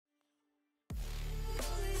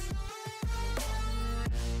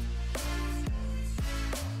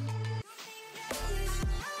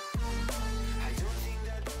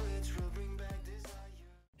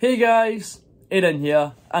Hey guys, Aidan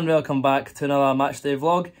here and welcome back to another matchday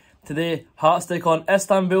vlog. Today, Hearts take on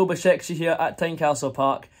Istanbul Basaksehir at Tynecastle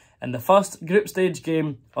Park in the first group stage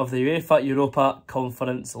game of the UEFA Europa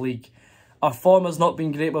Conference League. Our form has not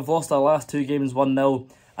been great, we've lost our last two games 1-0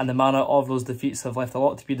 and the manner of those defeats have left a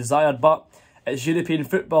lot to be desired, but it's European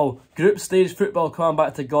football, group stage football coming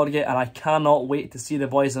back to Gorgie and I cannot wait to see the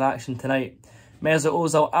boys in action tonight. Mesut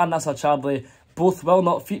Ozil and Nacer Chadli both will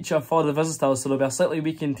not feature for the visitors, so they'll be a slightly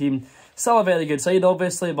weakened team. Still a very good side,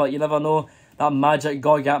 obviously, but you never know. That magic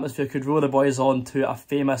Gorgie atmosphere could roll the boys on to a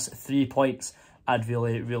famous 3 points. I'd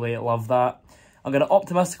really, really love that. I'm going to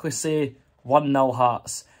optimistically say 1-0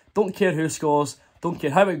 Hearts. Don't care who scores, don't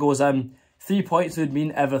care how it goes in. 3 points would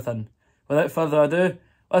mean everything. Without further ado,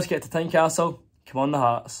 let's get to Tynecastle. Come on the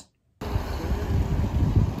Hearts.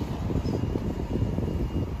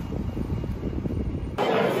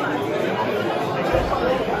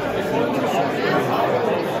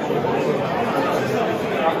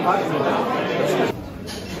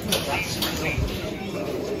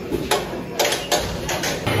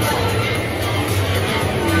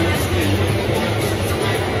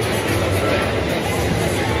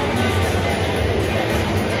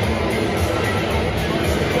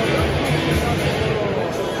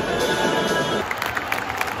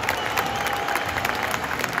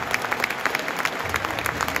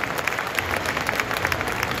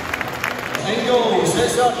 In goals,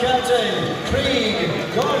 it's our captain, Craig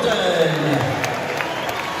Gordon.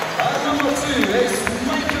 And number 2 is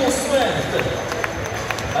Michael Swift.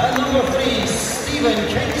 And number 3, Stephen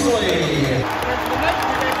Kingsley.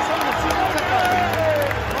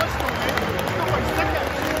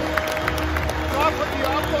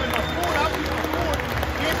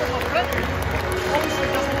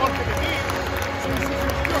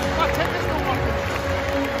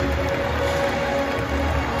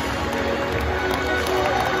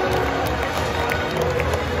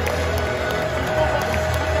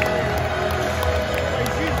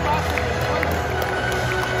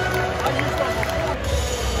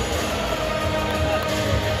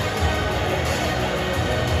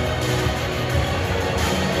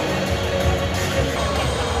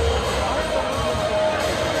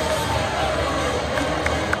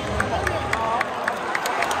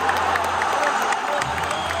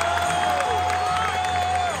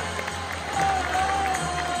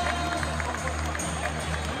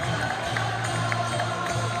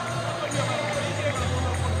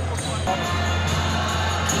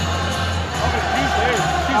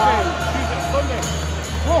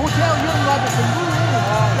 What hotel you're in, Robertson?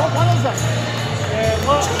 What one is it?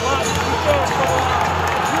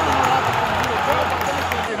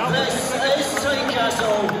 This is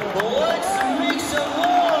Tynecastle. Let's make some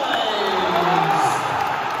noise!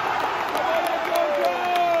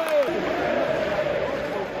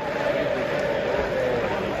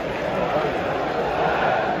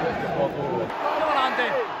 Come on, Andy!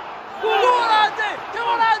 Come on, Andy! Come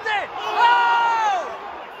on, Andy! Oh!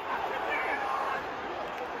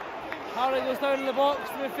 Harry goes down in the box,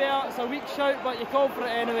 to be fair, it's a weak shout, but you call for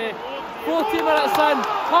it anyway. 40 minutes in,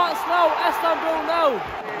 Hearts 0, Istanbul 0.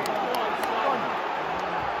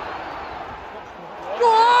 Go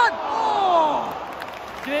on! Oh!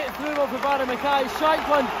 Great through ball for Barry Mackay,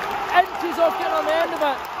 Shanklin, inches off getting on the end of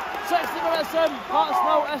it. 60 minutes in, Hearts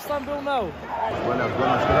 0, Istanbul 0.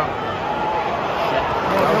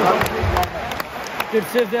 Good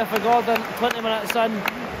save there for Gordon, 20 minutes in.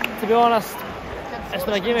 To be honest, it's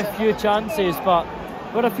been a game of few chances, but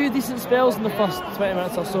we've had a few decent spells in the first 20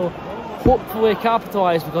 minutes or so. Hopefully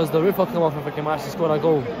capitalise because the roof will come off if we can manage to score a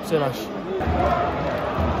goal soonish.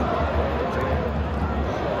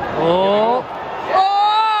 Oh!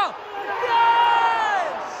 Oh!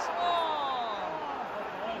 Yes!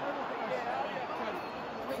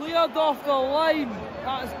 Oh! Cleared off the line.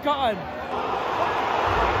 That's gutting.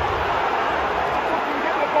 Fucking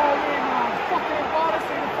get the ball in, man. Fucking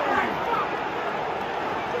embarrassing.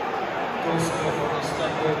 Goal scorer for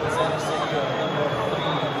Istanbul Basaksehir, number 3,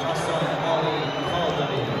 Hassan Ali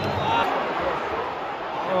Kaldari.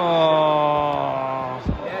 Oh,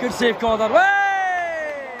 good save, Gordon. Way!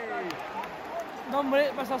 Number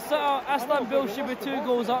 8, Mr. Sitter. Istanbul should be 2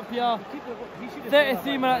 goals up here.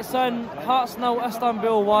 33 minutes in, Hearts 0,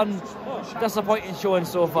 Istanbul 1. Disappointing showing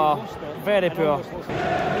so far. Very poor.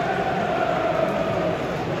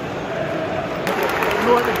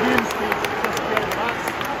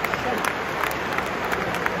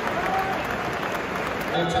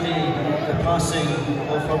 Now today, the passing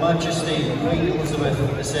of Her Majesty Queen Elizabeth II.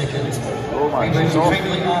 We would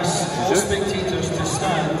kindly ask all spectators to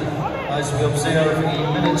stand as we observe a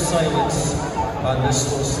minute's silence and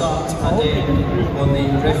this will start and end on the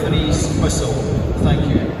referee's whistle. Thank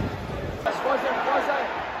you.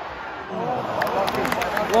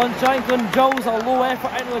 Lon Shanklin drills a low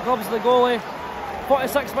effort into the gloves of the goalie.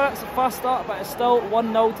 46 minutes, fast start, but it's still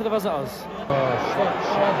 1-0 to the visitors.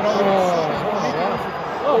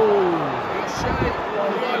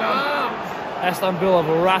 Istanbul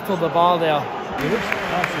have rattled the bar there.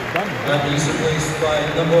 And he's replaced by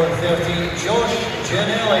number 30, Josh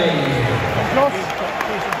Gianelli.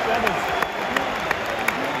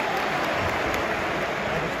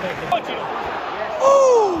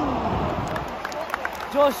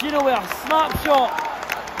 Josh, you know, with a snapshot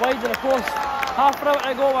wide of the post. Half an hour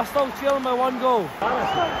to go, we're still trailing by 1 goal.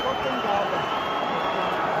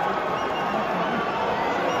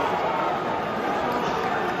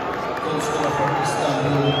 Goal scorer for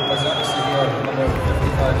Istanbul Basaksehir, number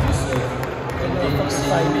 55, Yusuf, in the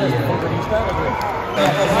CIB.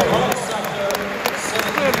 After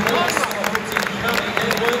 17 minutes, County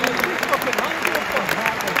Edwin.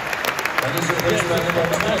 And he's replaced by number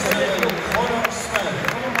 27, Connor Smith.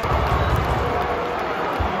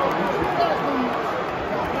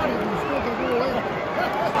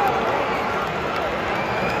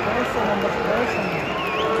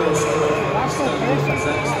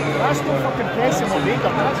 That's no fucking pressing what they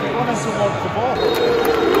done, that's running towards the ball.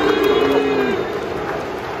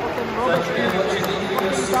 Thank you very much indeed for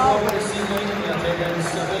your support this evening. The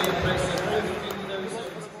attendance